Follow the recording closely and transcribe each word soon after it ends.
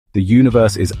The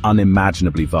universe is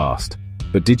unimaginably vast,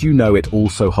 but did you know it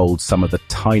also holds some of the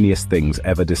tiniest things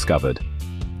ever discovered?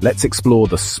 Let's explore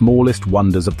the smallest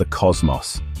wonders of the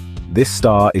cosmos. This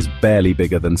star is barely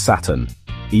bigger than Saturn,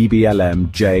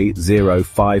 EBLM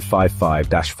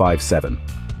J0555-57.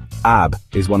 Ab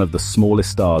is one of the smallest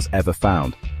stars ever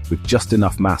found, with just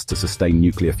enough mass to sustain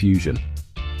nuclear fusion.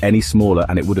 Any smaller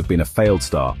and it would have been a failed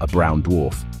star, a brown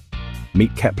dwarf.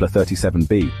 Meet Kepler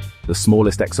 37b, the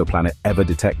smallest exoplanet ever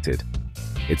detected.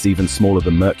 It's even smaller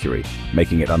than Mercury,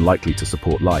 making it unlikely to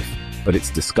support life, but its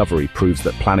discovery proves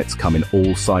that planets come in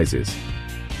all sizes.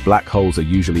 Black holes are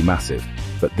usually massive,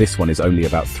 but this one is only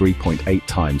about 3.8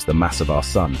 times the mass of our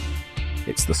Sun.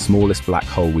 It's the smallest black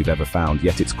hole we've ever found,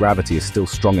 yet its gravity is still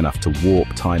strong enough to warp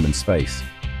time and space.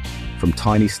 From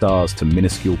tiny stars to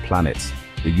minuscule planets,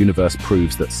 the universe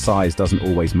proves that size doesn't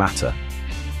always matter.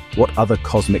 What other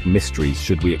cosmic mysteries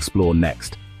should we explore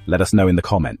next? Let us know in the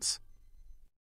comments.